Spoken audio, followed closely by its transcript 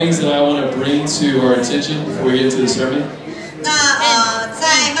Things that I want to bring to our attention before we get to the sermon.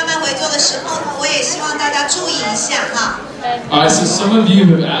 在慢慢回座的时候呢，我也希望大家注意一下哈。Alright, so some of you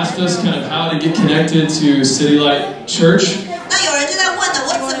have asked us kind of how to get connected to City Light Church. 那有人就在问了，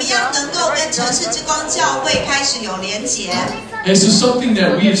我怎么样能够跟城市之光教会开始有连结？ And so something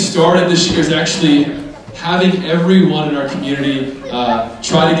that we have started this year is actually having everyone in our community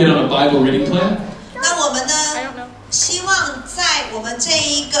try to get on a Bible reading plan. 那我们呢，希望在我们这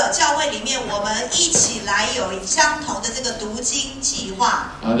一个教会里面，我们一起来有相同的这个读经计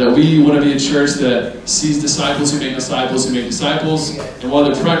划。That we want to be a church that sees disciples who make disciples who make disciples. And one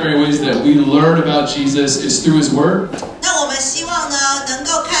of the primary ways that we learn about Jesus is through His Word. 那我们希望呢，能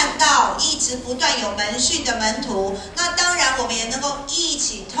够看到一直不断有门训的门徒。那当然，我们也能够一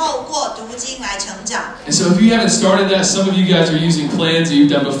起透过读经来成长。And so if you haven't started that, some of you guys are using plans that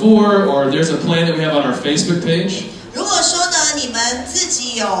you've done before, or there's a plan that we have on our Facebook page. 如果说呢，你们自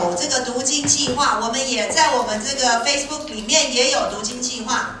己有这个读经计划，我们也在我们这个 Facebook 里面也有读经计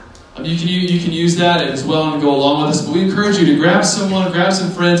划。You can use that as well and go along with us. But we encourage you to grab someone, grab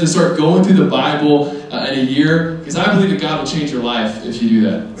some friends, and start going through the Bible in a year. Because I believe that God will change your life if you do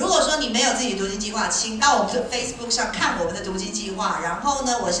that. 如果说你没有自己读经计划，请到我们的 Facebook 上看我们的读经计划。然后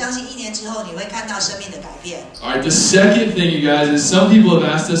呢，我相信1年之后你会看到生命的改变。All right. The second thing, you guys, is some people have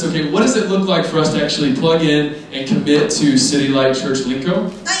asked us, okay, what does it look like for us to actually plug in and commit to City Light Church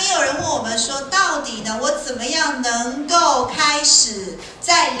Linco? 那也有人问我们说，到底呢，我怎么样能够开始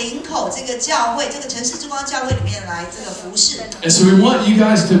在林口这个教会，这个城市之光教会里面来这个服侍？ And so we want you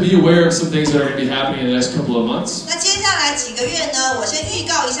guys to be aware of some things that are going to be happening in the next couple of months. 那接下来几个月呢，我先预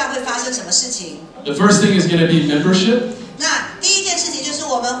告一下会发生什么事情。 The first thing is going to be membership. 那第一件事情就是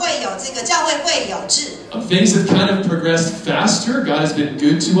我们会有这个教会会友制。Things have kind of progressed faster. God has been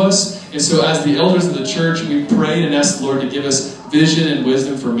good to us. And so as the elders of the church, we prayed and asked the Lord to give us vision and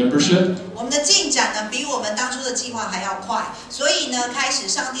wisdom for membership. 我们的进展呢，比我们当初的计划还要快，所以呢，开始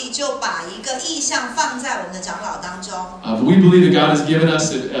上帝就把一个意向放在我们的长老当中。But we believe that God has given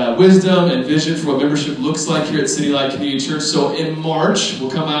us wisdom and vision for what membership looks like here at City Light Community Church. So in March,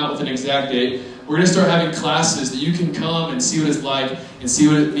 we'll come out with an exact date. We're going to start having classes that you can come and see what it's like and see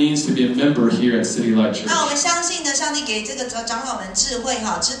what it means to be a member here at City Light Church. 那我们相信呢，上帝给这个长老们智慧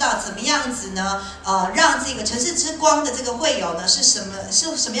哈，知道怎么样子呢？让这个城市之光的这个会友呢是什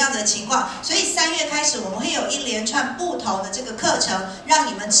么样的情况？所以3月开始，我们会有一连串不同的这个课程，让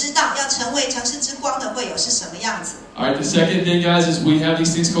你们知道要成为城市之光的会友是什么样子。All right, the second thing, guys, is we have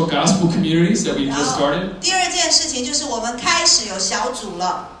these things called gospel communities that we've just started. 第二件事情就是我们开始有小组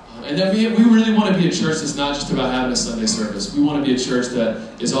了。And then we really want to be a church that's not just about having a Sunday service. We want to be a church that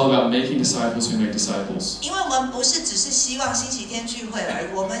is all about making disciples who make disciples. 因为我们不是只是希望星期天聚会而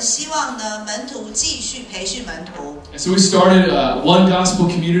已，我们希望呢门徒继续培训门徒。And so we started one gospel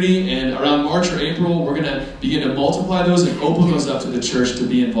community, and around March or April, we're going to begin to multiply those and open those up to the church to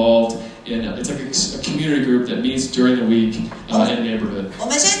be involved in. It's like a community group that meets during the week in a neighborhood. 我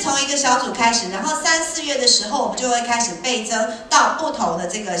们先从一个小组开始，然后3、4月的时候，我们就会开始倍增到不同的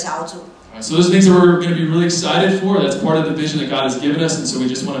这个小组。So those are things that we're going to be really excited for. That's part of the vision that God has given us, and so we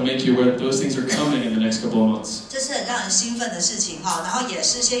just want to make you aware that those things are coming in the next couple of months. 这是很让人兴奋的事情哈，然后也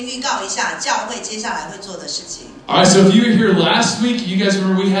是先预告一下教会接下来会做的事情。All right, so if you were here last week, you guys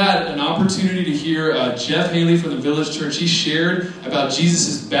remember we had an opportunity to hear Jeff Haley from the Village Church. He shared about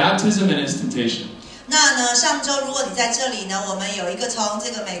Jesus' baptism and his temptation. 那呢，上周如果你在这里呢，我们有一个从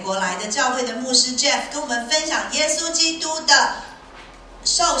这个美国来的教会的牧师 Jeff 跟我们分享耶稣基督的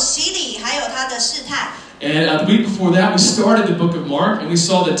受洗礼，还有他的试探。And the week before that, we started the book of Mark, and we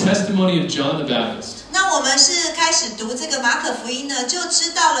saw the testimony of John the Baptist. 那我们是开始读这个马可福音呢，就知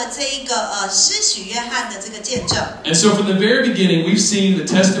道了这一个施洗约翰的这个见证。And so from the very beginning, we've seen the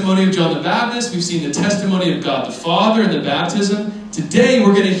testimony of John the Baptist, we've seen the testimony of God the Father in the baptism. Today,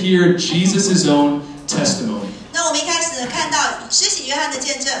 we're going to hear Jesus' own testimony. 那我们一开始呢看到施洗约翰的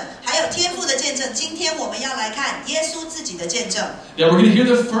见证，还有天父的见证。今天我们要来看耶稣自己的见证。Now we're going to hear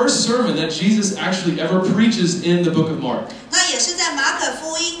the first sermon that Jesus actually ever preaches in the book of Mark. 那也是在马可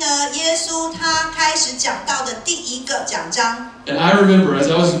福音呢，耶稣他开始讲到的第一个讲章。And I remember,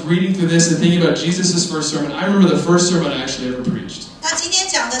 as I was reading through this and thinking about Jesus' first sermon, I remember the first sermon I actually ever preached. 那今天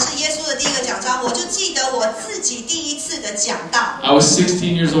讲的是耶稣的第一个讲章，我就记得我自己第一次的讲道。I was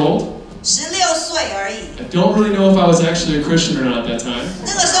 16 years old. 16岁而已。I don't really know if I was actually a Christian or not at that time.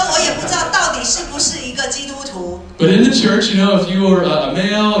 那个时候我也不知道到底是不是一个基督徒。But in the church, you know, if you were a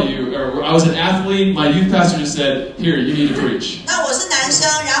male, or I was an athlete, my youth pastor just said, "Here, you need to preach." 那我是男生，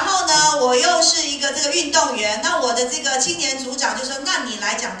然后呢，我又是一个这个运运动员，那我的这个青年组长就说：“那你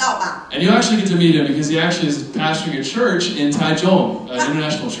来讲道吧。” And you actually get to meet him because he actually is pastoring a church in Taichung, an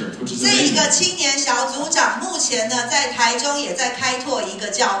international church, which is 这一 amazing. 个青年小组长目前呢，在台中也在开拓一个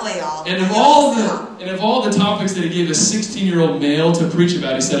教会哦。 And of all the topics that he gave a 16-year-old male to preach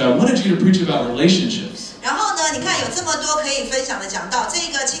about, he said, I wanted you to preach about relationships. 然后呢，你看有这么多可以分享的讲道，这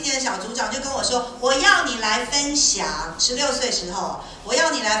个青年小组长就跟我说：“我要你来分享，16岁时候，我要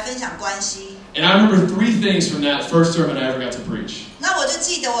你来分享关系。” And I remember 3 things from that first sermon I ever got to preach. 那我就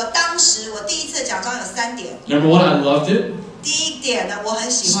记得我当时我第一次讲章有3点。 Number 1, I loved it. 第一点呢，我很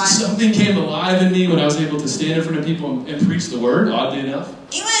喜欢， Something came alive in me when I was able to stand in front of people and preach the word, oddly enough.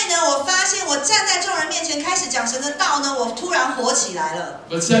 因为呢，我发现我站在众人面前开始讲神的道呢，我突然火起来了。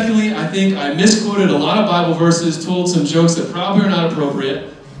 But secondly, I think I misquoted a lot of Bible verses, told some jokes that probably are not appropriate.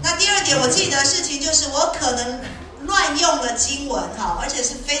 那第2点我记得的事情就是我可能乱用了经文哈，而且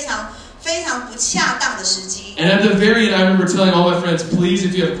是非常不恰当的时机。 And at the very end, I remember telling all my friends, please,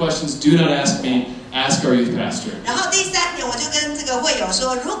 if you have questions, do not ask me, ask our youth pastor. 然后第3点，我就跟这个会友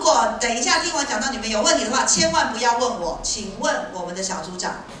说，如果等一下听完讲到你们有问题的话，千万不要问我，请问我们的小组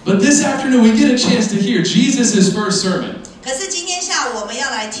长。 But this afternoon, we get a chance to hear Jesus' first sermon. 可是今天下午我们要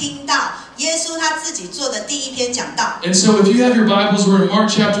来听到耶稣他自己做的第一篇讲道。 And so if you have your Bibles, we're in Mark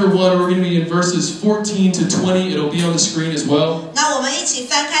chapter 1. We're going to be in verses 14 to 20. It'll be on the screen as well. 那我们一起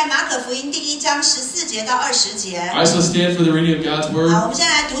翻开马可福音第1章14节到20节。 I shall stand for the reading of God's 好， word. 我们现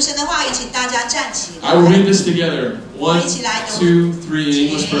在来读神的话语，请大家站起 I will 来。 read this together. 1, 2, 3.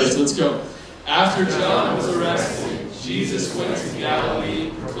 English first. Let's go. After John was arrested, Jesus went to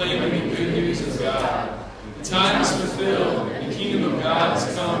Galilee, proclaiming the good news of God. The time is fulfilled, and the kingdom of God has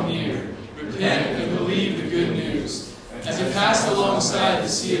come near. Repent and believe the good news. As he passed alongside the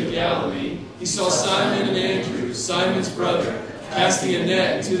Sea of Galilee, he saw Simon and Andrew, Simon's brother, casting a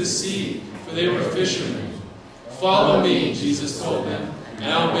net into the sea, for they were fishermen. Follow me, Jesus told them,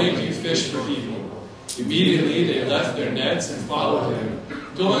 and I'll make you fish for people. Immediately they left their nets and followed him.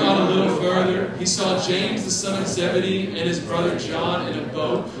 Going on a little further, he saw James the son of Zebedee and his brother John in a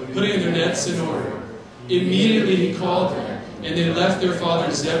boat, putting their nets in order. Immediately he called them, and they left their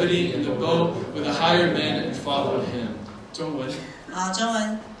father Zebedee in the boat with the hired men and followed him. 中文。好，中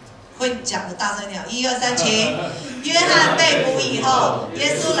文会讲的大声一点，1、2、3，请。约翰被捕以后，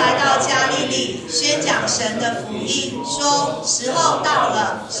耶稣来到加利利，宣讲神的福音，说：时候到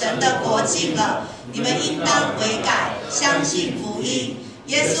了，神的国近了，你们应当悔改，相信福音。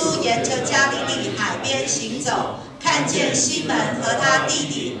耶稣沿着加利利海边行走，看见西门和他弟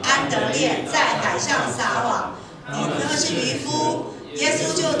弟安德烈在海上撒网，他们是渔夫。耶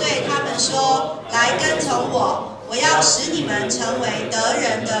稣就对他们说：来跟从我，我要使你们成为得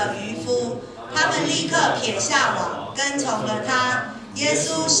人的渔夫。他们立刻撇下网，跟从了他。耶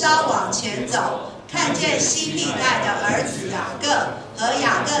稣稍往前走，看见西庇太的儿子雅各和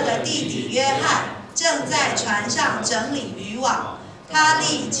雅各的弟弟约翰正在船上整理渔网，他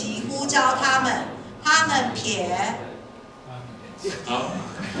立即呼召他们，他们撇。好。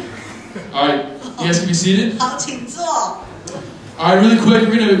All right, you guys can be seated. 好，请坐。 All right, really quick,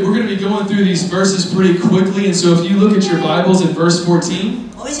 we're gonna be going through these verses pretty quickly, and so if you look at your Bibles in verse 14.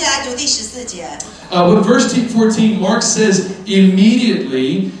 我们一起来读第14节。With verse 14, Mark says,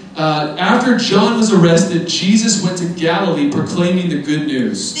 immediately after John was arrested, Jesus went to Galilee proclaiming the good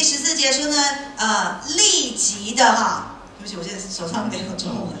news. 第14节说呢，立即的哈，对不起，我现在手上没有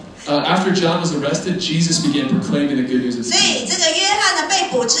中文。After John was arrested, Jesus began proclaiming the good news of 所以这个约翰呢被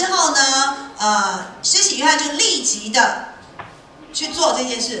捕之后呢，施洗约翰就立即的去做这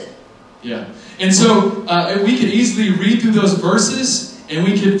件事。Yeah, and so we could easily read through those verses. And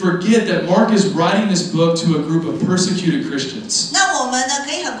we could forget that Mark is writing this book to a group of persecuted Christians. 那我们呢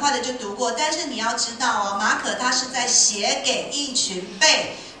可以很快的就读过，但是你要知道哦，马可他是在写给一群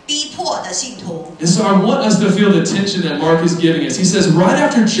被逼迫的信徒。And so I want us to feel the tension that Mark is giving us. He says, right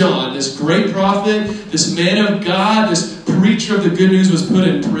after John, this great prophet, this man of God, this preacher of the good news was put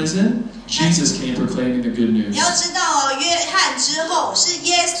in prison, Jesus came proclaiming the good news. 你要知道哦，约翰之后是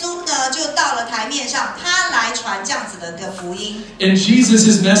耶稣呢就到了台面上，他来传这样子的一个福音。And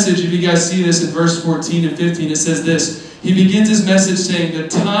Jesus' message, if you guys see this in verse 14 and 15, it says this. He begins his message saying, the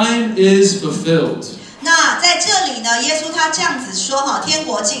time is fulfilled. 那在这里呢，耶稣他这样子说哈，天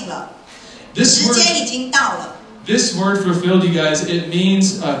国近了，时间已经到了。This word fulfilled, you guys, it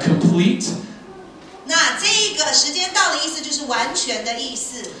means complete. 那这个时间到的意思就是完全的意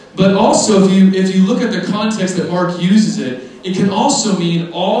思。But also, if you look at the context that Mark uses it, it can also mean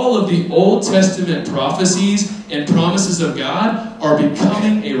all of the Old Testament prophecies and promises of God are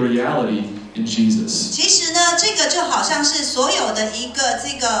becoming a reality in Jesus. 其实呢，这个就好像是所有的一个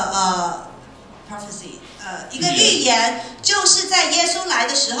这个 prophecy， 一个预言，就是在耶稣来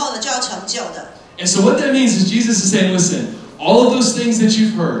的时候呢就要成就的。And so what that means is Jesus is saying, listen, all of those things that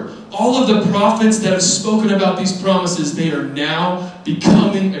you've heard, all of the prophets that have spoken about these promises, they are now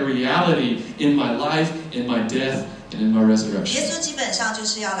becoming a reality in my life, in my death, and in my resurrection. 耶稣基本上就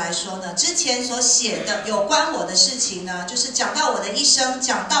是要来说呢，之前所写的有关我的事情呢，就是讲到我的一生，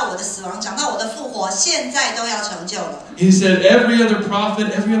讲到我的死亡，讲到我的复活，现在都要成就了。He said every other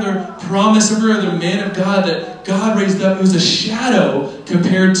prophet, every other promise, every other man of God that God raised up, it was a shadow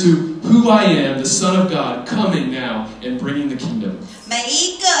compared to who I am, the Son of God, coming now and bringing the kingdom. 每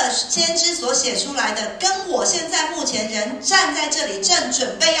一个先知所写出来的，跟我现在目前人站在这里正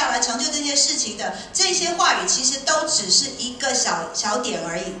准备要来成就这些事情的这些话语，其实都只是一个小点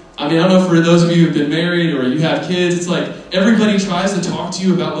而已。I mean, I don't know, for those of you who've been married or you have kids, it's like everybody tries to talk to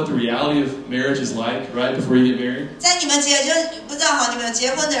you about what the reality of marriage is like, right, before you get married. 在你们不知道哈，你们有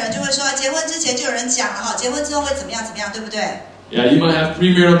结婚的人就会说，结婚之前就有人讲了哈，结婚之后会怎么样怎么样，对不对？ Yeah, you might have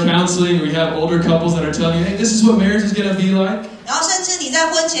premarital counseling, or you have older couples that are telling you, hey, this is what marriage is going to be like. 然后甚至你在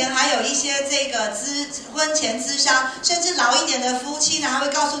婚前还有一些这个婚前咨商，甚至老一点的夫妻呢，还会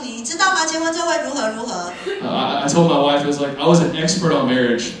告诉你，你知道吗？结婚之后会如何如何。I told my wife, it was like I was an expert on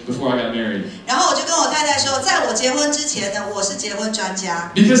marriage before I got married. 然后我就跟我太太说，在我结婚之前呢，我是结婚专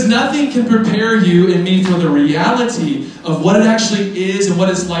家。Because nothing can prepare you and me for the reality of what it actually is and what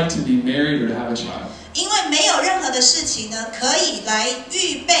it's like to be married or to have a child. 因为没有任何的事情呢，可以来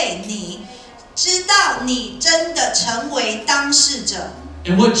预备你，知道你真的成为当事者。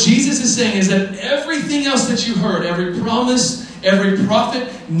And what Jesus is saying is that everything else that you heard, every promise, every prophet,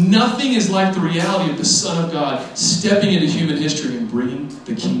 nothing is like the reality of the Son of God stepping into human history and bringing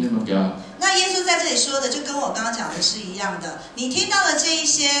the kingdom of God. 那耶稣在这里说的，就跟我刚刚讲的是一样的。你听到的这一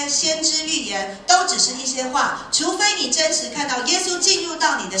些先知预言，都只是一些话，除非你真实看到耶稣进入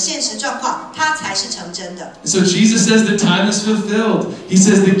到你的现实状况，它才是成真的。So Jesus says the time is fulfilled. He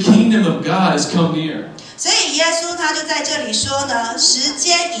says the kingdom of God has come near. 所以耶稣他就在这里说呢，时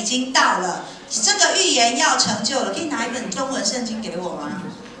间已经到了，这个预言要成就了。可以拿一本中文圣经给我吗？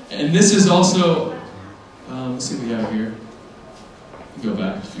 And this is also, let's see what we have here. Go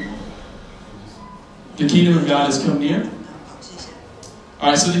back. The kingdom of God has come near. All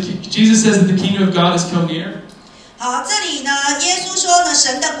right, so Jesus says that the kingdom of God has come near. 好，这里呢，耶稣说呢，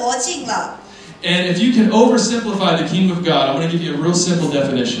神的国近了。And if you can oversimplify the kingdom of God, I'm going to give you a real simple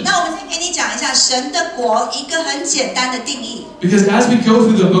definition. 那我们先给你讲一下神的国一个很简单的定义。Because as we go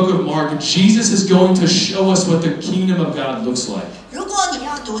through the book of Mark, Jesus is going to show us what the kingdom of God looks like. 如果你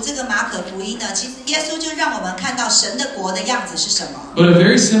要读这个马可福音呢，其实耶稣就让我们看到神的国的样子是什么。But a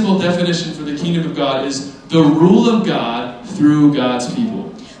very simple definition for the kingdom of God is the rule of God through God's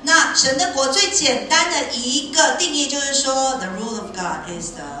people. 那神的国最简单的一个定义就是说 ，the rule of God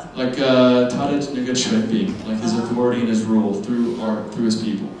is the like 他的那个权柄, like his authority and his rule through his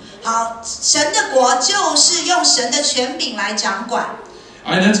people. 好，神的国就是用神的权柄来掌管。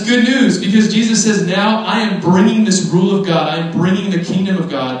All right, that's good news because Jesus says, now I am bringing this rule of God, I am bringing the kingdom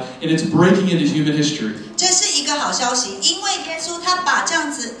of God, and it's breaking into human history. 这是一个好消息，因为耶稣他把这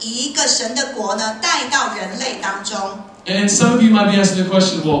样子一个神的国呢带到人类当中。And some of you might be asking the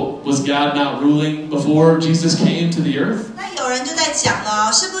question, well, was God not ruling before Jesus came to the earth? 那有人就在讲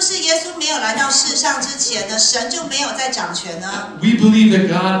了，是不是耶稣没有来到世上之前呢，神就没有在掌权呢？ We believe that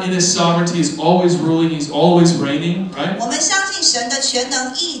God in His sovereignty is always ruling, He's always reigning, right? 我们相信神的全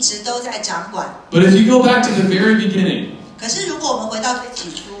能一直都在掌管。 But if you go back to the very beginning, 可是如果我们回到最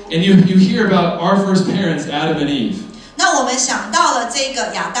起初， and you hear about our first parents, Adam and Eve. 那我们想到了这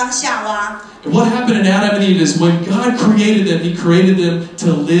个亚当夏娃。 And what happened in Adam and Eve is when God created them, He created them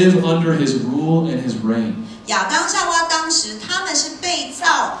to live under His rule and His reign. 亚当夏娃当时他们是被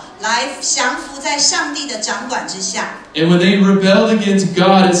造来降服在上帝的掌管之下。 And when they rebelled against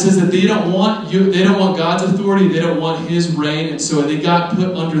God, it says that they don't want God's authority, they don't want His reign, and so they got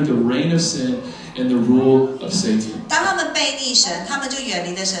put under the reign of sin and the rule of Satan. 当他们背逆神，他们就远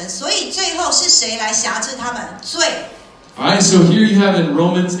离了神，所以最后是谁来辖制他们？罪。 All right, so here you have in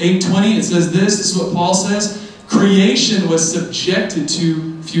Romans 8:20, it says this is what Paul says, creation was subjected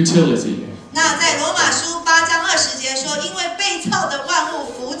to futility. 那在罗马书8章20节说，因为被造的万物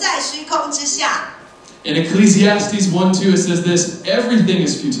伏在虚空之下。 In Ecclesiastes 1:2, it says this, everything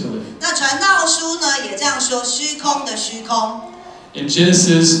is futility. 那传道书呢也这样说，虚空的虚空。 In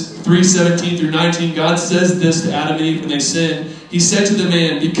Genesis 3:17 through 19, God says this to Adam and Eve when they sinned. He said to the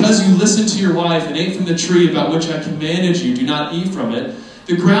man, because you listened to your wife and ate from the tree about which I commanded you, do not eat from it.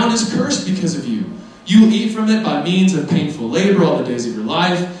 The ground is cursed because of you. You will eat from it by means of painful labor all the days of your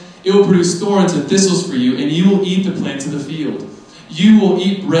life. It will produce thorns and thistles for you, and you will eat the plants of the field. You will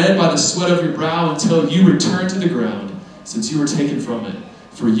eat bread by the sweat of your brow until you return to the ground, since you were taken from it.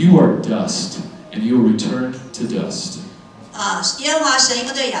 For you are dust, and you will return to dust. 耶和华神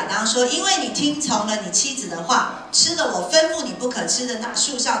又对亚当说：“因为你听从了你妻子的话，吃了我吩咐你不可吃的那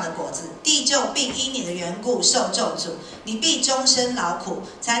树上的果子，地就必因你的缘故受咒诅，你必终身劳苦，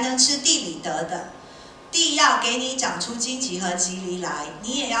才能吃地里得的。地要给你长出荆棘和棘藜来，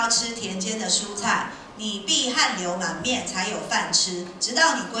你也要吃田间的蔬菜。你必汗流满面，才有饭吃，直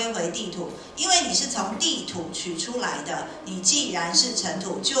到你归回地土，因为你是从地土取出来的。你既然是尘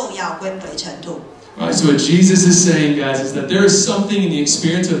土，就要归回尘土。” Alright, so what Jesus is saying, guys, is that there is something in the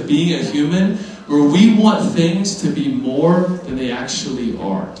experience of being a human where we want things to be more than they actually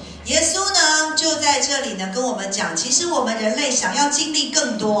are. 耶稣呢，就在这里呢跟我们讲，其实我们人类想要经历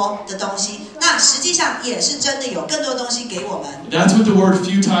更多的东西，那实际上也是真的有更多东西给我们。That's what the word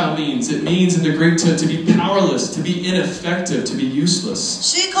futile means. It means in the Greek to be powerless, to be ineffective, to be useless.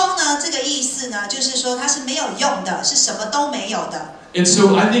 虚空呢，这个意思呢，就是说它是没有用的，是什么都没有的。And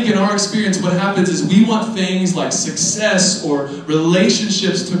so I think in our experience, what happens is we want things like success or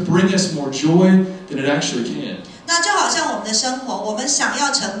relationships to bring us more joy than it actually can. 那就好像我们的生活，我们想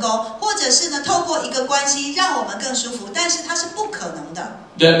要成功，或者是呢，透过一个关系让我们更舒服，但是它是不可能的。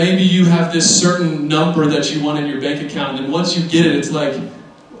That maybe you have this certain number that you want in your bank account, and then once you get it, it's like,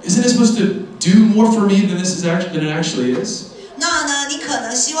 isn't it supposed to do more for me than it actually is? 那呢，你可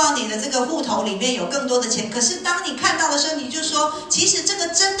能希望你的这个户头里面有更多的钱，可是当你看到的时候，你就说，其实这个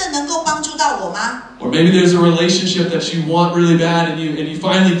真的能够帮助到我吗？ Or maybe there's a relationship that you want really bad, and you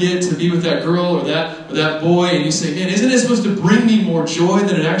finally get to be with that girl or that boy, and you say, man, isn't it supposed to bring me more joy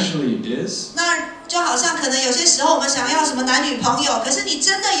than it actually is? 那就好像可能有些时候我们想要什么男女朋友，可是你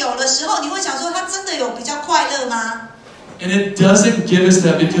真的有的时候，你会想说，他真的有比较快乐吗？ And it doesn't give us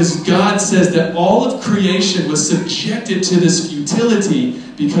that because God says that all of creation was subjected to this futility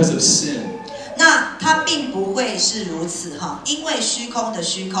because of sin. 那它并不会是如此哈，因为虚空的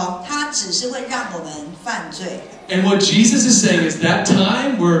虚空，它只是会让我们犯罪。 And what Jesus is saying is that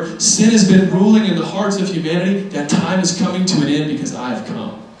time where sin has been ruling in the hearts of humanity, that time is coming to an end because I have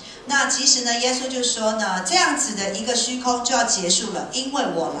come. 那其实呢，耶稣就说呢，这样子的一个虚空就要结束了，因为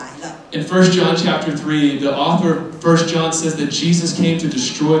我来了。In 1 John chapter 3, the author of 1 John says that Jesus came to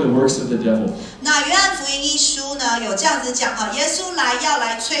destroy the works of the devil. 那约翰福音一书呢，有这样子讲哈，耶稣要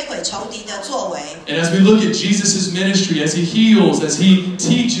来摧毁仇敌的作为。And as we look at Jesus' ministry, as he heals, as he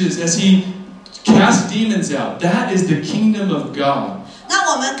teaches, as he casts demons out, that is the kingdom of God.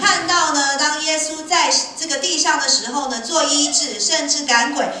 那我们看到呢，当耶稣在这个地上的时候呢，做医治，甚至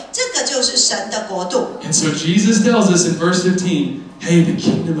赶鬼，这个就是神的国度。And so Jesus tells us in verse 15, hey, the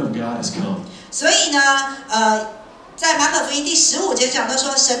kingdom of God has come. 所以呢，在马可福音第15节讲到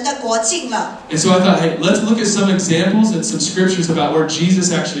说，神的国近了。And so I thought, hey, let's look at some examples and some scriptures about where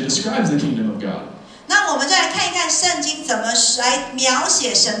Jesus actually describes the kingdom of God. 那我们再来看一看圣经怎么来描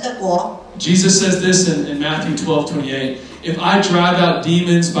写神的国。Jesus says this in Matthew 12:28. If I drive out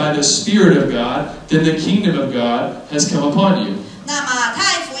demons by the Spirit of God, then the kingdom of God has come upon you. 那马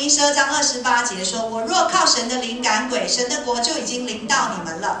太福音12章28节说：“我若靠神的灵赶鬼，神的国就已经临到你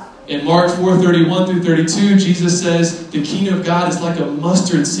们了。” In Mark 4:31 through 32, Jesus says, the kingdom of God is like a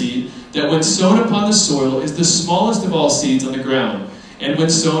mustard seed that when sown upon the soil is the smallest of all seeds on the ground. And when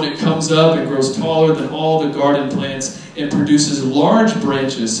sown, it comes up and grows taller than all the garden plants and produces large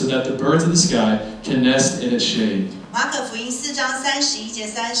branches so that the birds of the sky can nest in its shade. 马可福音4章31节、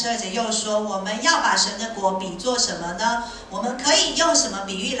32节又说：“我们要把神的国比作什么呢？我们可以用什么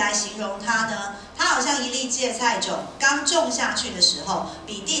比喻来形容它呢？它好像一粒芥菜种，刚种下去的时候，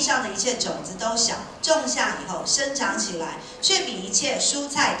比地上的一切种子都小；种下以后，生长起来，却比一切蔬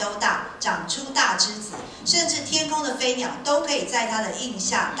菜都大，长出大枝子，甚至天空的飞鸟都可以在它的荫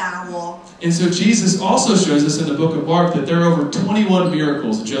下搭窝。” And so Jesus also shows us in the book of Mark that there are over 21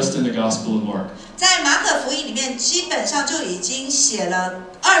 miracles just in the Gospel of Mark. 在马可福音里面，基本上就已经写了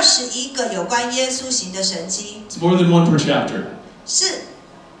21个有关耶稣行的神迹。 It's more than one per chapter. 是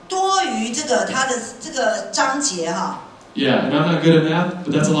多于他的这个章节哈。Yeah, and I'm not good at math,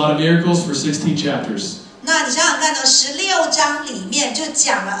 but that's a lot of miracles for 16 chapters. 那你想想看呢，16章里面就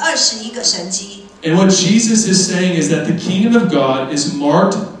讲了21个神迹。And what Jesus is saying is that the kingdom of God is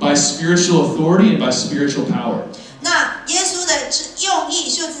marked by spiritual authority and by spiritual power. 那耶稣的用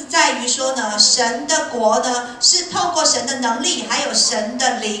意就是在于说呢，神的国呢是透过神的能力，还有神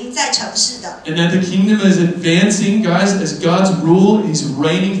的灵在城市的。And that the kingdom is advancing, guys, as God's rule, He's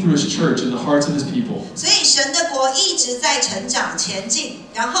reigning through His church in the hearts of His people. 所以神的国一直在成长前进，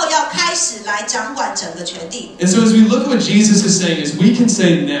然后要开始来掌管整个全地。And so as we look at what Jesus is saying, is we can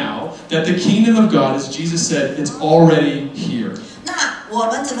say now that the kingdom of God, as Jesus said, it's already here. 我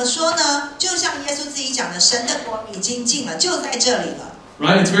们怎么说呢？就像耶稣自己讲的，神的国已经近了，就在这里了。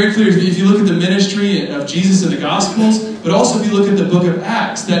Right? It's very clear if you look at the ministry of Jesus in the Gospels, but also if you look at the book of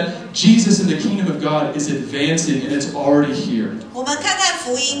Acts, that Jesus in the kingdom of God is advancing and it's already here. 我们看看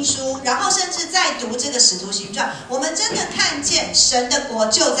福音书，然后甚至再读这个使徒行传，我们真的看见神的国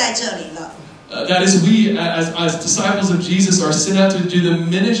就在这里了。That is, we as disciples of Jesus are sent out to do the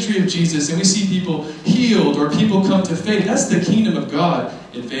ministry of Jesus, and we see people healed or people come to faith. That's the kingdom of God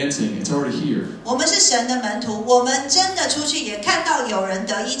advancing. It's already here. 我们是神的门徒，我们真的出去也看到有人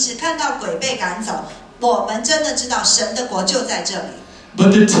得医治，看到鬼被赶走，我们真的知道神的国就在这里。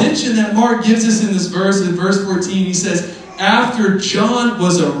But the tension that Mark gives us in this verse, in verse 14, he says, after John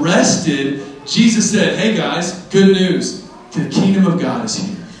was arrested, Jesus said, hey guys, good news. The kingdom of God is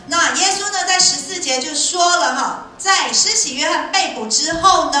here. 那耶稣呢，在14节就说了哈，在施洗约翰被捕之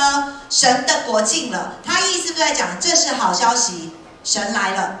后呢，神的国近了。他意思就在讲，这是好消息，神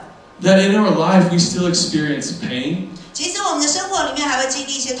来了。That in our life we still experience pain. 其实我们的生活里面还会经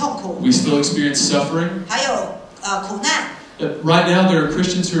历一些痛苦， We still experience suffering. 还有苦难。Right now there are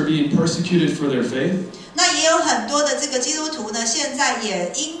Christians who are being persecuted for their faith. 那也有很多的这个基督徒呢，现在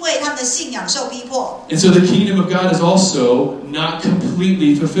也因为他们的信仰受逼迫。And so the kingdom of God is also not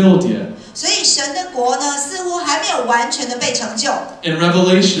completely fulfilled yet. 所以神的国呢，似乎还没有完全的被成就。In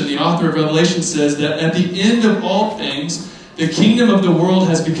Revelation, the author of Revelation says that at the end of all things, the kingdom of the world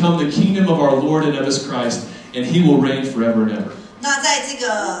has become the kingdom of our Lord and of His Christ, and He will reign forever and ever. 那在这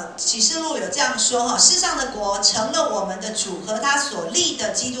个启示录有这样说哈，世上的国成了我们的主和他所立的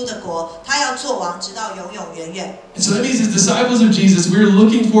基督的国，他要做王，直到永永远远。And so that means as disciples of Jesus, we're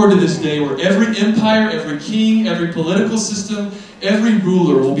looking forward to this day where every empire, every king, every political system, every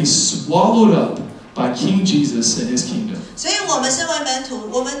ruler will be swallowed up by King Jesus and His kingdom. 所以我们身为门徒，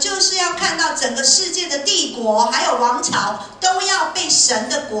我们就是要看到整个世界的帝国还有王朝都要被神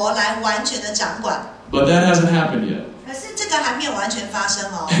的国来完全的掌管。 But that hasn't happened yet. 可是这个还没有完全发生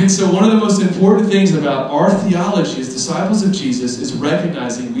哦。 And so one of the most important things about our theology as disciples of Jesus is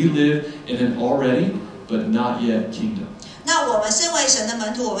recognizing we live in an already but not yet kingdom. 那我们身为神的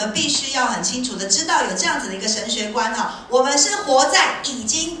门徒，我们必须要很清楚的知道有这样子的一个神学观哈，我们是活在已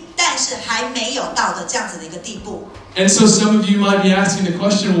经但是还没有到的这样子的一个地步。 And so some of you might be asking the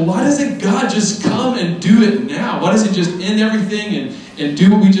question, well, why doesn't God just come and do it now? Why doesn't He just end everything and do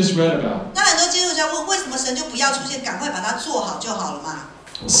what we just read about? 那很多基督教问，为什么神就不要出现，赶快把它做好就好了嘛？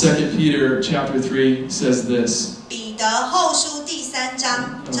 2 Peter chapter 3 says this. 彼得后书第3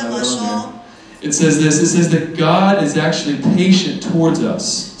章这么说。 It says this. It says that God is actually patient towards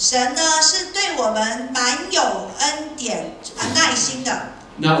us. 神呢是对我们蛮有恩典、耐心的。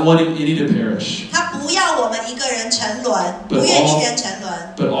 Not wanting any to perish, 他不要我们一个人沉沦，不愿一人沉沦，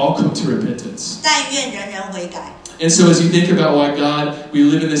 but all come to repentance. 但愿人人悔改。 And so as you think about why we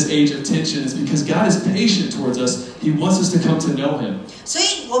live in this age of tension, it's because God is patient towards us. He wants us to come to know Him. 所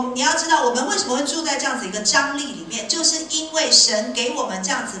以你要知道，我们为什么会住在这样子一个张力里面，就是因为神给我们这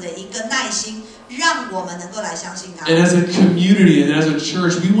样子的一个耐心，让我们能够来相信他。 And as a community and as a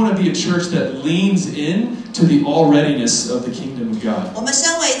church, we want to be a church that leans in to the alreadiness of the kingdom of God. 我们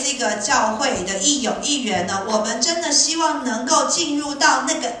身为这个教会的一员呢，我们真的希望能够进入到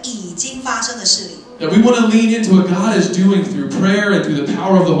那个已经发生的事里。 That we want to lean into what God is doing through prayer and through the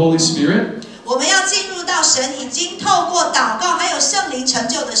power of the Holy Spirit. 我们要进入到神已经透过祷告还有圣灵成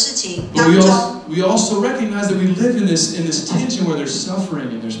就的事情 But 当中。 we also recognize that we live in this tension where there's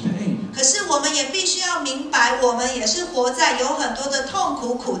suffering and there's pain. 可是我们也必须要明白，我们也是活在有很多的痛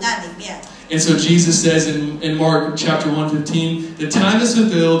苦苦难里面。 And so Jesus says in Mark chapter 1:15, the time is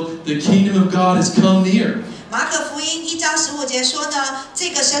fulfilled, the kingdom of God has come near. 马可福音1章15节说呢，这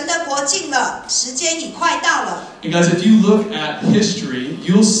个神的国近了，时间已快到了。 And guys, if you look at history,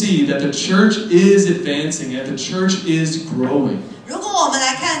 you'll see that the church is advancing and the church is growing. 如果我们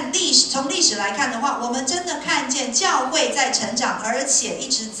来看从历史来看的话，我们真的看见教会在成长，而且一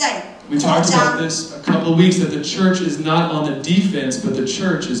直在 We 扩 talked 张。 about this a couple of weeks that the church is not on the defense, but the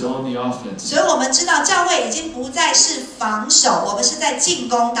church is on the offense. 所以我们知道教会已经不再是防守，我们是在进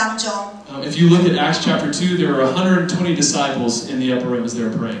攻当中。 If you look at Acts chapter 2, there are 120 disciples in the upper room as they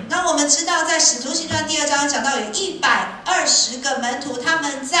were praying. 那我们知道，在使徒行传第2章讲到有120个门徒，他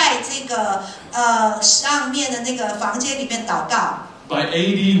们在这个上面的那个房间里面祷告。 By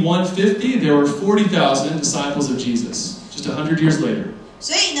AD 150, there were 40,000 disciples of Jesus, just 100 years later.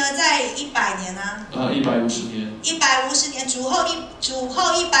 所以呢，在100年呢150年. ，150年主后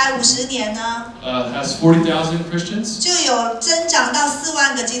150年呢， Has 40,000 Christians. 就有增长到4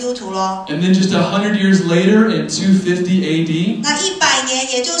万个基督徒咯。 And then just 100 years later, in 250 AD, 那100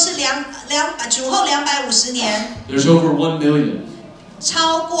年，也就是主后250年， there's over 1 million.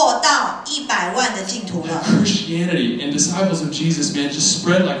 超过到100万的信徒了。Christianity and disciples of Jesus, man, just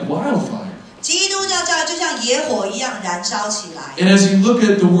spread like wildfire. 基督教教就像野火一样燃烧起来。And as you look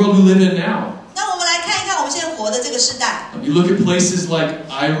at the world we live in now, 那我们来看一看我们现在活的这个时代。you look at places like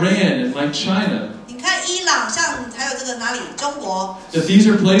Iran and like China. 你看伊朗，像还有这个哪里？中国。That these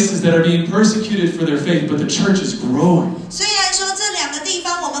are places that are being persecuted for their faith, but the church is growing. 虽然说这两个地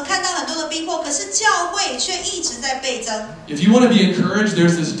方我们看到很多的逼迫，可是教会却一直在倍增。If you want to be encouraged,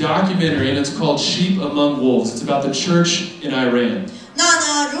 there's this documentary and it's called Sheep Among Wolves. It's about the church in Iran. 那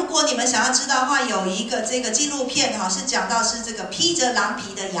呢，如果你们想要知道的话，有一个这个纪录片哈，是讲到是这个披着狼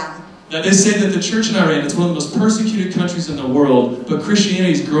皮的羊。Now they say that the church in Iran is one of the most persecuted countries in the world, but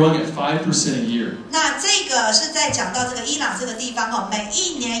Christianity is growing at 5% a year. 那这个是在讲到这个伊朗这个地方哈，每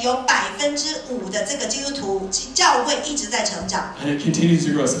一年有5%的这个基督徒教会一直在成长。And it continues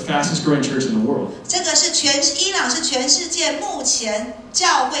to grow. It's the fastest growing church in the world. 这个是伊朗是全世界目前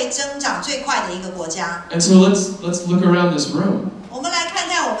教会增长最快的一个国家。And so let's look around this room. 我们来看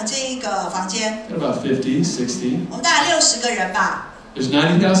看我们这一个房间。Got about 50, 60. 我们大概60个人吧。There's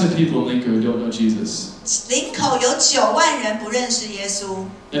 90,000 people in Lincoln who don't know Jesus. 林口有9万人不认识耶稣。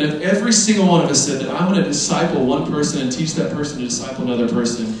And if every single one of us said that I want to disciple one person and teach that person to disciple another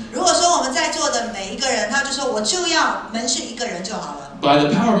person, 如果说我们在座的每一个人，他就说我就要门训一个人就好了。by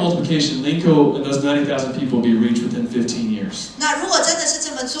the power of multiplication, Lincoln and those 90,000 people will be reached within 15 years. 那如果真的是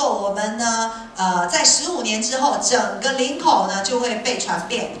这么做，我们呢，在15年之后，整个林口呢就会被传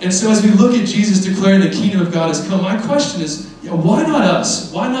遍。And so as we look at Jesus declaring the kingdom of God has come, my question is, why not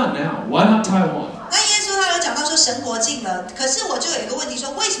us? Why not now? Why not Taiwan? 那耶稣他有讲到说神国近了，可是我就有一个问题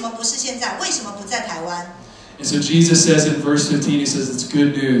说，为什么不是现在？为什么不在台湾？ And so Jesus says in verse 15, he says, it's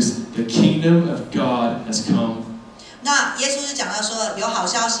good news. The kingdom of God has come. 那耶稣就讲到说，有好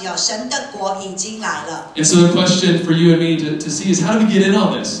消息哦，神的国已经来了。 And so the question for you and me to see is, how do we get in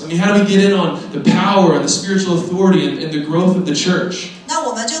on this? I mean, how do we get in on the power and the spiritual authority and the growth of the church? 那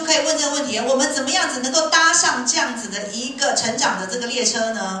我们就可以问这个问题：我们怎么样子能够搭上这样子的一个成长的这个列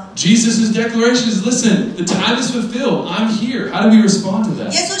车呢？ Jesus' declaration is, listen, the time is fulfilled. I'm here. How do we respond to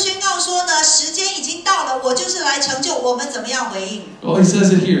that? 耶稣宣告说呢，时间已经到了，我就是来成就。我们怎么样回应？ Well, he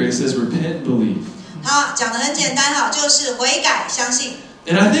says it here. He says, repent and believe. 他讲得很简单哈，就是悔改相信。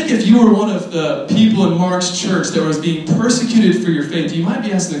 And I think if you were one of the people in Mark's church that was being persecuted for your faith, you might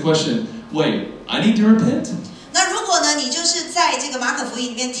be asking the question, wait, I need to repent? 那如果呢，你就是在这个马可福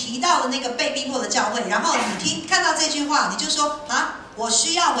音里面提到的那个被逼迫的教会，然后你看到这句话，你就说啊，我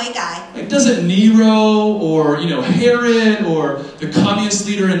需要悔改。 Like, doesn't Nero or Herod or the communist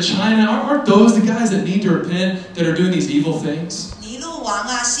leader in China, aren't those the guys that need to repent that are doing these evil things? 尼禄王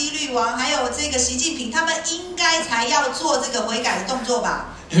啊，希律王，还有这个习近平，他们应该才要做这个悔改的动作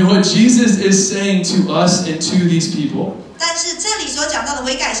吧？ And what Jesus is saying to us and to these people. 但是这里所讲到的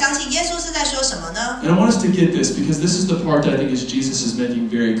悔改相信，耶稣是在说什么呢？ And I want us to get this because this is the part that I think is Jesus is making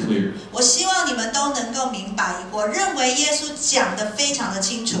very clear. 我希望你们都能够明白，我认为耶稣讲得非常的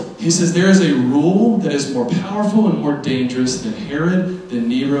清楚。 He says there is a rule that is more powerful and more dangerous than Herod, than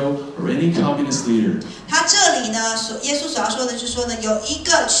Nero, or any communist leader. 他这里呢，耶稣所要说的就是说呢，有一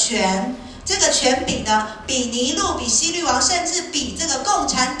个权。这个权柄呢，比尼禄、比希律王，甚至比这个共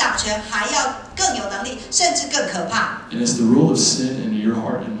产党权还要更有能力，甚至更可怕。And it's the rule of sin in your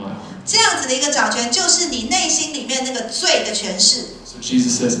heart and my heart. 这样子的一个掌权，就是你内心里面那个罪的权势。So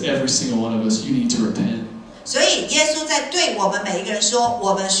Jesus says, every single one of us, you need to repent. 所以耶稣在对我们每一个人说，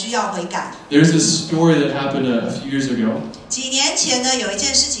我们需要悔改。There's this story that happened a few years ago. 几年前呢，有一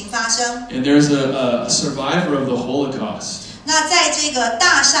件事情发生。 And there's a survivor of the Holocaust. 那在这个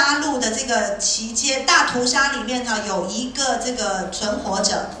大杀戮的这个期间，大屠杀里面呢，有一个这个存活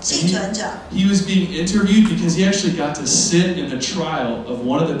者、幸存者。He was being interviewed because he actually got to sit in the trial of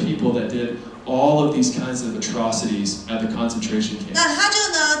one of the people that did all of these kinds of atrocities at the concentration camp. 那他就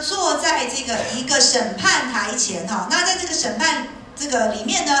呢坐在这个一个审判台前哈，那在这个审判这个里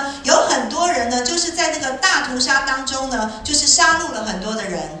面呢，有很多人呢，就是在那个大屠杀当中呢，就是杀戮了很多的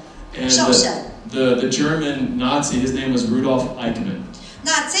人，受审。The German Nazi, his name was Rudolf Eichmann.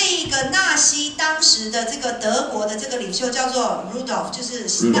 那这一个纳西当时的这个德国的这个领袖叫做 Rudolf， 就是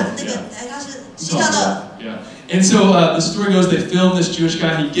那个他是希特勒。Yeah. And so the story goes, they film this Jewish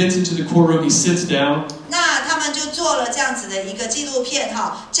guy. He gets into the courtroom. He sits down. 那他们就做了这样子的一个纪录片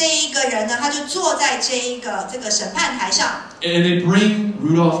哈，这一个人呢，他就坐在这个审判台上。And they bring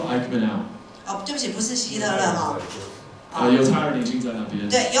Rudolf Eichmann out. 哦，对不起，不是希特勒哈。犹太人已经在那边。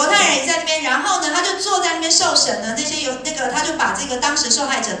对，犹太人也在那边，然后呢，他就坐在那边受审呢。那些他就把这个当时受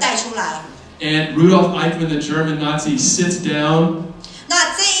害者带出来。And Rudolf Eichmann, the German Nazi, sits down.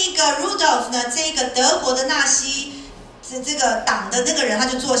 那这一个 Rudolf 呢，这一个德国的纳西，这个挡的那个人他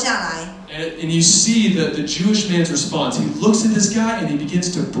就坐下来。And you see the Jewish man's response. He looks at this guy and he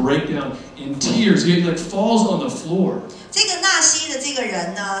begins to break down in tears. He like falls on the floor. 这个纳西的这个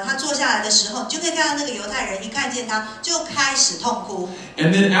人呢，他坐下来的时候，你就可以看到那个犹太人一看见他就开始痛哭。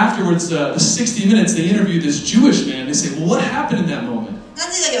And then afterwards, the 60 minutes, they interview this Jewish man. They say, well, what happened in that moment? 那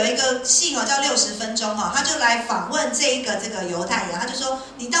这个有一个戏叫60分钟他就来访问这个犹太人，他就说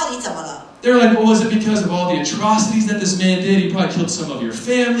你到底怎么了？ They're like, well, is it because of all the atrocities that this man did? He probably killed some of your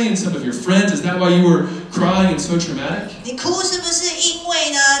family and some of your friends. Is that why you were crying and so traumatic? 你哭是不是因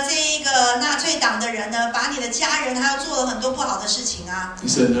为呢这个纳粹党的人呢把你的家人还有做了很多不好的事情啊？ He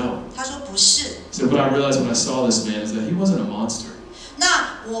said, no. 他说不是。He said, what I realized when I saw this man is that he wasn't a monster.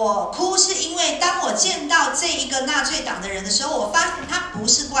 那我哭是因为当我见到这一个纳粹党的人的时候，我发现他不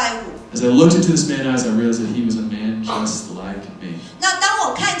是怪物。 As I looked into this man's eyes, I realized that he was a man just like me. 那当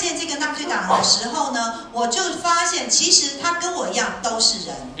我看见这个纳粹党人的时候呢，我就发现其实他跟我一样都是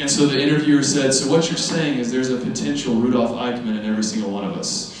人。 And so the interviewer said, so what you're saying is there's a potential Rudolf Eichmann in every single one of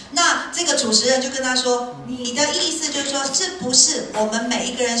us. 那这个主持人就跟他说，你的意思就是说，是不是我们每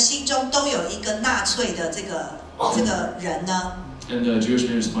一个人心中都有一个纳粹的这个人呢？ And the Jewish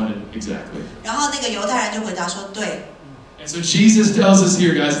man responded, exactly. 然后那个犹太人就回答说，对。 And so Jesus tells us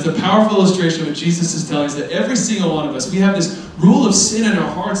here, guys, it's a powerful illustration of what Jesus is telling us, that every single one of us, we have this rule of sin in our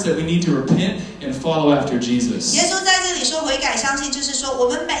hearts that we need to repent and follow after Jesus. 耶稣在这里说悔改相信，就是说我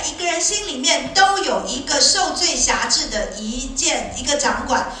们每一个人心里面都有一个受罪辖制的一个掌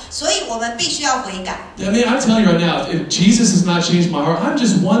管，所以我们必须要悔改。 I mean, I'm telling you right now, if Jesus has not changed my heart, I'm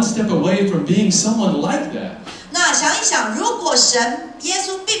just one step away from being someone like that. 那想一想，如果耶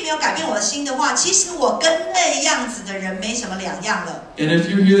稣并没有改变我的心的话，其实我跟那样子的人没什么两样了。 And if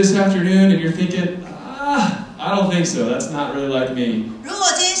you're here this afternoon and you're thinking, I don't think so, that's not really like me. 如果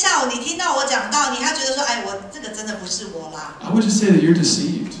今天下午你听到我讲到，你还觉得说，哎，我这个真的不是我啦。 I would just say that you're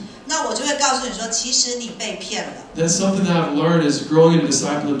deceived. 那我就会告诉你说，其实你被骗了。 That's something that I've learned as growing a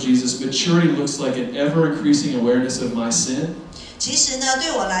disciple of Jesus. Maturity looks like an ever-increasing awareness of my sin. 其实呢，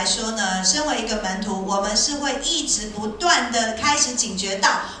对我来说呢，身为一个门徒，我们是会一直不断的开始警觉到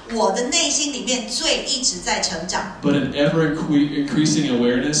我的内心里面罪一直在成长。 But an ever-increasing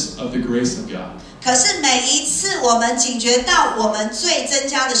awareness of the grace of God. 可是每一次我们警觉到我们罪增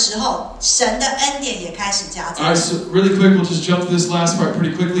加的时候，神的恩典也开始加增。 All right, so really quick, we'll just jump to this last part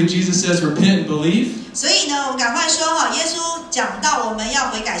pretty quickly. Jesus says, repent and believe. 所以呢，我们赶快说耶稣讲到我们要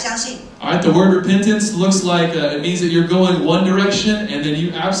悔改相信。 All right, the word repentance looks like it means that you're going one direction and then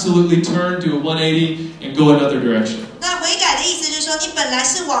you absolutely turn to a 180 and go another direction. 那悔改的意思就是说，你本来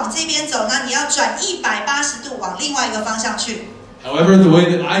是往这边走，那你要转180度往另外一个方向去。 However, the way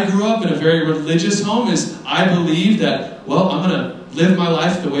that I grew up in a very religious home is I believe that, well, I'm going to live my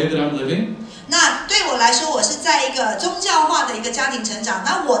life the way that I'm living. 那对我来说，我是在一个宗教化的一个家庭成长。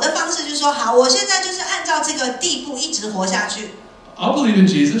那我的方式就是说，好，我现在就是按照这个地步一直活下去。 I'll believe in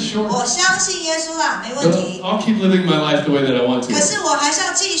Jesus, sure. 我相信耶稣啦，没问 But 题。 I'll keep living my life the way that I want 可 to. 是我还是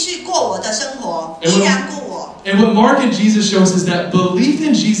要继续过我的生活， And 依然过我。 And what Mark and Jesus show us is that belief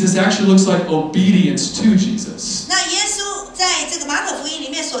in Jesus actually looks like obedience to Jesus. 那耶稣在这个马可福音里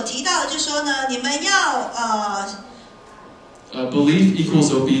面所提到的，就是说呢，你们要Belief equals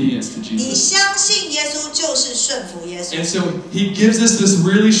obedience to 你 Jesus. 相信耶稣就是顺服耶稣。 And so he gives us this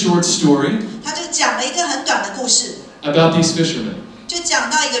really short story 他就讲了一个很短的故事， about these fishermen. 就讲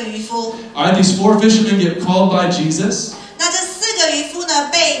到一个渔夫。 All right, these 4 fishermen get called by Jesus. 那这4个渔夫呢，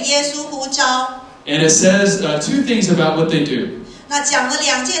被耶稣呼召。 And it says 2 things about what they do. 那讲了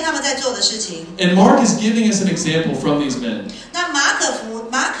2件他们在做的事情。 And Mark is giving us an example from these men. 那马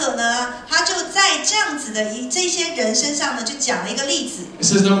可呢，他就在这样子的这些人身上呢，就讲了一个例子。 It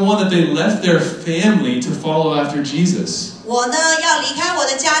says, number 1, that they left their family to follow after Jesus. 我呢要离开我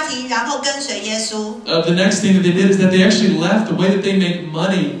的家庭，然后跟随耶稣。 The next thing that they did is that they actually left the way that they make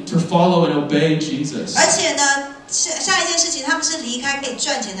money to follow and obey Jesus. 而且呢，下一件事情，他们是离开可以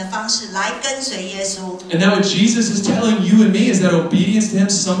赚钱的方式来跟随耶稣。 And now what Jesus is telling you and me is that obedience to him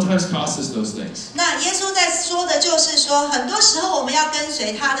sometimes costs us those things. 那耶稣在说的就是说，很多时候我们要跟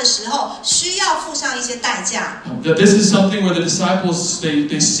随他的时候，需要付上一些代价。 That this is something where the disciples, they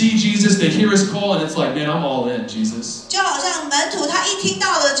see Jesus, they hear his call, and it's like, man, I'm all in, Jesus. 就好像门徒他一听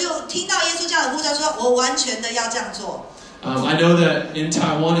到耶稣这样的呼召，说我完全的要这样做。 I know that in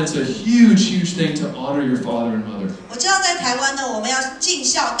Taiwan, it's a huge, huge thing to honor your father and mother. 我知道在台湾呢，我们要尽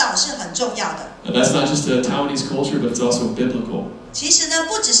孝道是很重要的。That's not just a Taiwanese culture, but it's also biblical. 其实呢，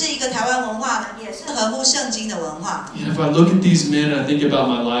不只是一个台湾文化呢，也是合乎圣经的文化。And if I look at these men and I think about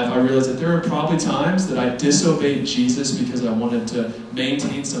my life, I realize that there are probably times that I disobeyed Jesus because I wanted to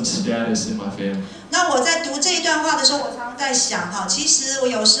maintain some status in my family. 那我在读这一段话的时候，我常常在想哈，其实我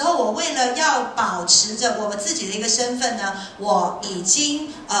有时候我为了要保持着我自己的一个身份呢，我已经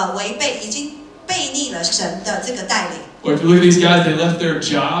已经背逆了神的这个带领。Or if you look at these guys, they left their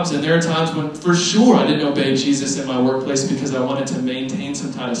jobs, and there are times when, for sure, I didn't obey Jesus in my workplace because I wanted to maintain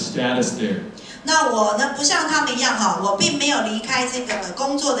some kind of status there. 那我呢，不像他们一样哈，我并没有离开这个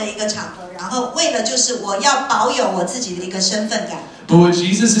工作的一个场合，然后为了就是我要保有我自己的一个身份感。But what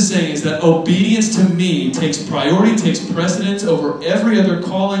Jesus is saying is that obedience to me takes priority, takes precedence over every other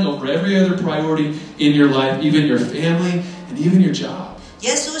calling, over every other priority in your life, even your family, and even your job.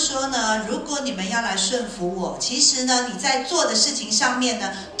 耶稣说呢，如果你们要来顺服我，其实呢，你在做的事情上面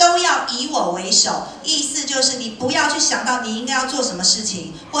呢，都要以我为首。意思就是你不要去想到你应该要做什么事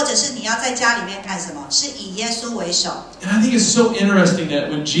情，或者是你要在家里面干什么，是以耶稣为首。And I think it's so interesting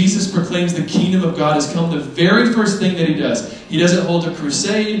that when Jesus proclaims the kingdom of God has come, the very first thing that he doesn't hold a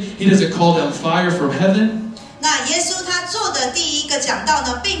crusade, he doesn't call down fire from heaven. 那耶稣他做的第一个讲道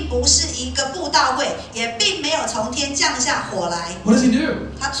呢，并不是一个布道会，也并没有从天降下火来。What does he do?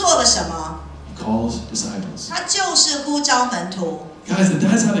 他做了什么？ He calls disciples. 他就是呼召门徒。Guys,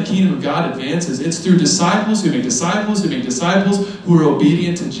 that's how the kingdom of God advances. It's through disciples who make disciples who make disciples who are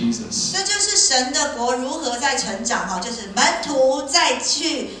obedient to Jesus. 这就是神的国如何在成长哈，就是门徒再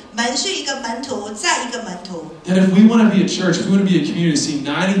去门训一个门徒，再一个门徒。That if we want to be a church, if we want to be a community, see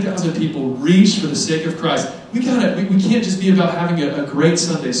 90,000 people reach for the sake of Christ, we can't just be about having a great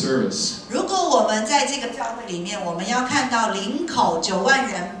Sunday service. 如果我们在这个教会里面，我们要看到林口9万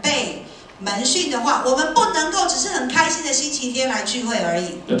人被门训的话，我们不能够只是很开心的星期天来聚会而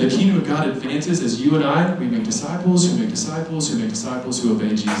已。That the kingdom of God advances as you and I, we make disciples who make disciples who make disciples who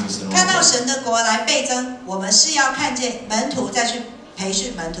obey Jesus in all 看到 ways. 神的国来倍增，我们是要看见门徒再去培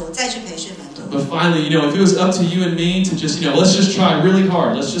训门徒，再去培训门徒。But finally, if it was up to you and me to just, let's just try really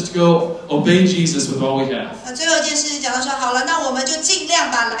hard. Let's just go obey Jesus with all we have. 那最后一件事情讲到说，好了，那我们就尽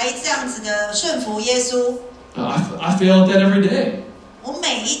量吧，来这样子的顺服耶稣。I fail at that every day. 我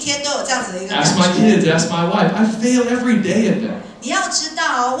每一天都有这样子的一个感 Ask 觉。 my kids, ask my wife. I fail every day at that. 你要知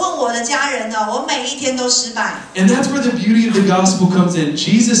道，问我的家人呢，我每一天都失败。And that's where the beauty of the gospel comes in.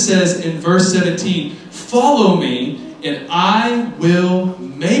 Jesus says in verse 17, "Follow me, and I will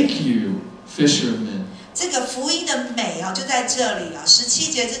make you fisher of men." 这个福音的美就在这里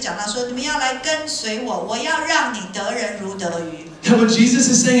17节就讲到说，你们要来跟随我，我要让你得人如得鱼。And what Jesus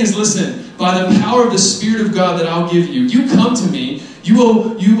is saying is, listen, by the power of the Spirit of God that I'll give you, you come to me, you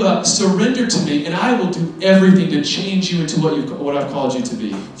surrender to me, and I will do everything to change you into what I've called you to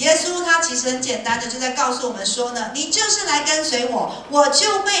be. 耶稣他其实很简单的就在告诉我们说呢，你就是来跟随我，我就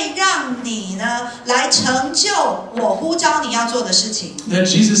会让你呢来成就我呼召你要做的事情。That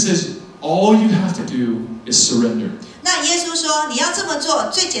Jesus says, all you have to do is surrender. 那耶稣说，你要这么做，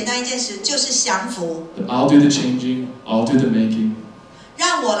最简单一件事就是降服。That I'll do the changing, I'll do the making.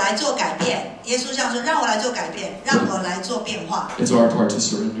 让我来做改变。耶稣这样说，让我来做改变，让我来做变化。It's our part to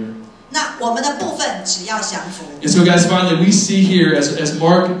surrender. 那我们的部分只要降服。And so, guys, finally, we see here as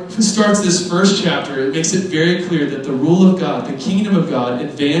Mark starts this first chapter, it makes it very clear that the rule of God, the kingdom of God,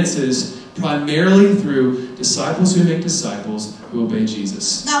 advances primarily through disciples who make disciples who obey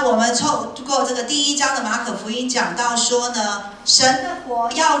Jesus. 那我们透过这个第1章的马可福音讲到说呢，神的国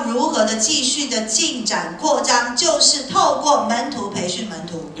要如何的继续的进展扩张，就是透过门徒培训门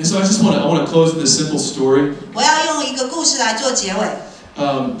徒。And so I want to close with a simple story. 我要用一个故事来做结尾。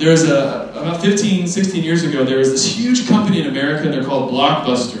There's about 15, 16 years ago, there was this huge company in America, and they're called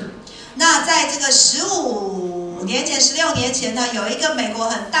Blockbuster. 那在这个15年前、16年前呢，有一个美国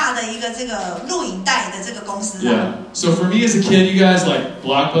很大的一个这个录影带的这个公司。Yeah. So for me as a kid, you guys, like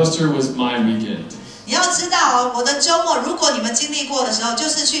Blockbuster was my weekend. 你要知道我的周末，如果你们经历过的时候，就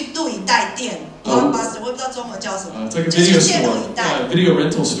是去录影带店。Blockbuster， 我也不知道中文叫什么。It's like a video 就是借录 store. 影带。Yeah, video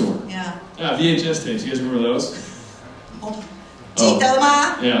rental store. Yeah. VHS tapes. You guys remember those? 记得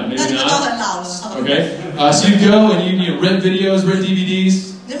吗？ Yeah, 那 maybe 你们都 not. 很老了。Okay. So you go and you rent videos, rent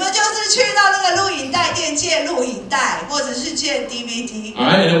DVDs. 你们就是去到那个录影带店借录影带，或者是借 DVD。All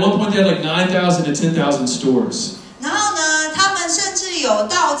right. And at one point they had like 9,000 to 10,000 stores. 然后呢，他们甚至有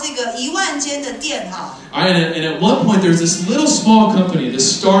到这个1万间的店哈。All right. And at one point there's this little small company,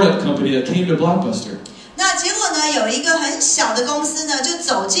 this startup company that came to Blockbuster. 那结果呢，有一个很小的公司呢，就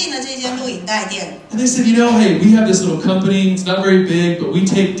走进了这间录影带店。And they said, hey, we have this little company. It's not very big, but we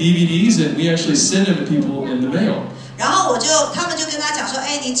take DVDs and we actually send them to people in the mail. 然后他们就跟他讲说，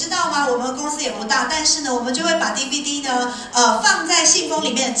哎，你知道吗？我们公司也不大，但是呢，我们就会把 DVD 呢，放在信封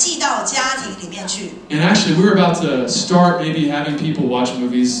里面，寄到家庭里面去。And actually, we're about to start maybe having people watch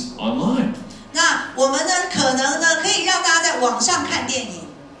movies online. 那我们呢，可能呢，可以让大家在网上看电影。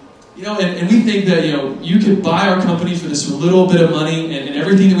You know, and we think that, you know, you could buy our company for this little bit of money, and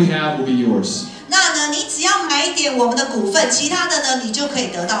everything that we have will be yours. 那呢，你只要买一点我们的股份，其他的呢，你就可以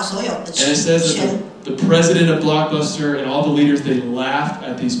得到所有的 And it says that 权。the president of Blockbuster and all the leaders, they laughed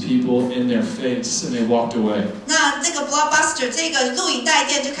at these people in their face, and they walked away. 那这个 Blockbuster 这个录影带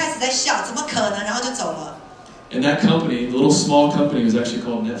店就开始在笑，怎么可能？然后就走了。And that company, the little small company, was actually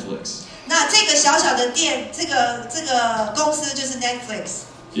called Netflix. 那这个小小的店，这个公司就是 Netflix。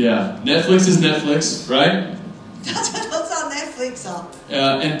 Yeah, Netflix is Netflix, right? 大家都知道 Netflix 哦。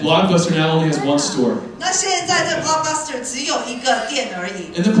And Blockbuster now only has one store. 那现在这 Blockbuster 只有一个店而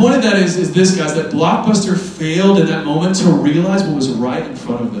已。 And the point of that is this, guys, that Blockbuster failed in that moment to realize what was right in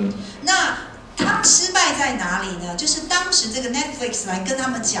front of them. 那他失败在哪里呢？就是当时这个 Netflix 来跟他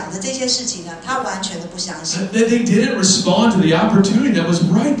们讲的这些事情呢，他完全的不相信。They didn't respond to the opportunity that was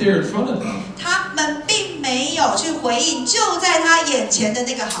right there in front of them. 他们并没有去回应就在他眼前的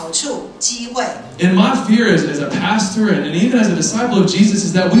那个好处机会。 And my fear as a pastor and even as a disciple of Jesus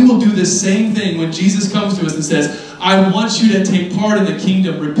is that we will do the same thing when Jesus comes to us and says, I want you to take part in the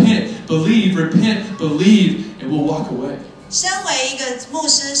kingdom, repent, believe, and we'll walk away. 身为一个牧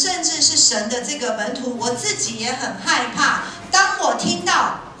师，甚至是神的这个门徒，我自己也很害怕。当我听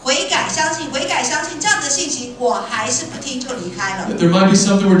到悔改相信这样的信息，我还是不听就离开了。 That there might be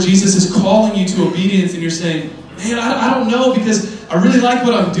something where Jesus is calling you to obedience and you're saying, man, I don't know because I really like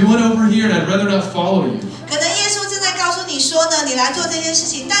what I'm doing over here and I'd rather not follow you. 可能耶稣正在告诉你说呢，你来做这件事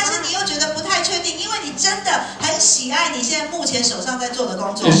情，但是你又觉得不太确定，因为你真的很喜爱你现在目前手上在做的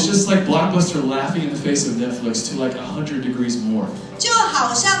工作。 It's just like Blockbuster laughing in the face of Netflix to like 100 degrees more. 就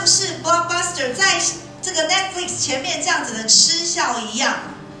好像是 Blockbuster 在这个 Netflix 前面这样子的嗤笑一样，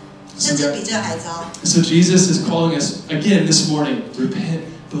甚至比这还糟。 So Jesus is calling us again this morning, repent,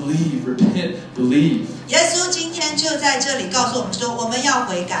 believe. 耶稣今天就在这里告诉我们说，我们要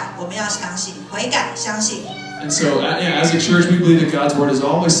悔改，我们要相信，悔改相信。 And so, as a church, we believe that God's word is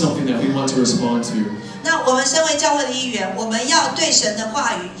always something that we want to respond to. 那我们身为教会的一员，我们要对神的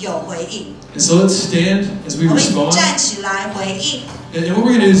话语有回应。 And so let's stand as we 我们 respond. 站起来回应。 And what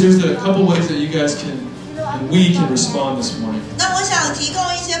we're going to do is there's a couple ways that you guys and we can respond this morning. 那我想提供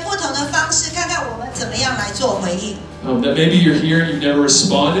一些不同的方式，看看我们怎么样来做回应。 That maybe you're here and you've never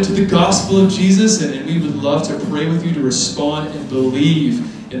responded to the gospel of Jesus, and we would love to pray with you to respond and believe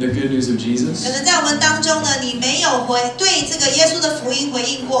in the good news of 可 Jesus. 能在我们当中呢，你没有对这个耶稣的福音回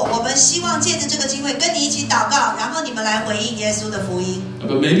应过，我们希望借着这个机会跟你一起祷告，然后你们来回应耶稣的福音。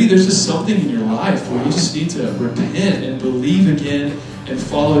 But maybe there's just something in your life where you just need to repent and believe again and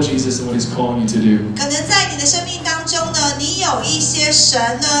follow Jesus and what He's calling you to do. 可能在你的生命当中呢，你有一些神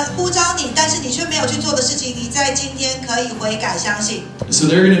呢呼召你，但是你却没有去做的事情，你在今天可以悔改相信。 So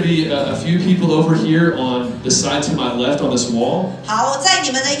there are going to be a few people over here on the side to my left on this wall 好，在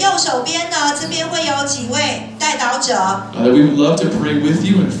你们的右手边呢，这边会有几位代祷者， that we would love to pray with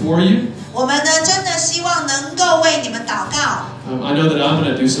you and for you. 我们呢真的希望能够为你们祷告。 I know that I'm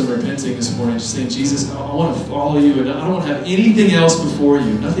going to do some repenting this morning, just saying, Jesus, I want to follow you, and I don't want to have anything else before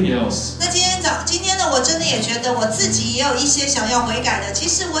you, nothing else. 那今天呢，我真的也觉得我自己也有一些想要悔改的。其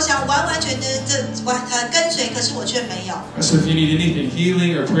实我想完全的跟随，可是我却没有。 So if you need anything,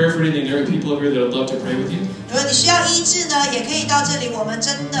 healing or prayer for anything, there are people over here that would love to pray with you. 如果你需要医治呢，也可以到这里，我们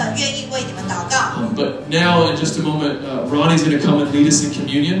真的愿意为你们祷告。 But now, in just a moment, Ronnie's going to come and lead us in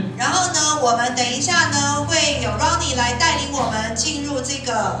communion. 然后呢，我们等一下呢，会有 Ronnie 来带领我们进入这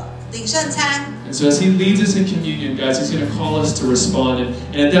个领圣餐。 And so as he leads us in communion, guys, he's going to call us to respond.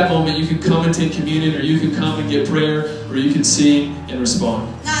 And at that moment, you can come and take communion, or you can come and get prayer, or you can sing and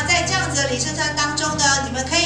respond. 那在这样子的领圣餐当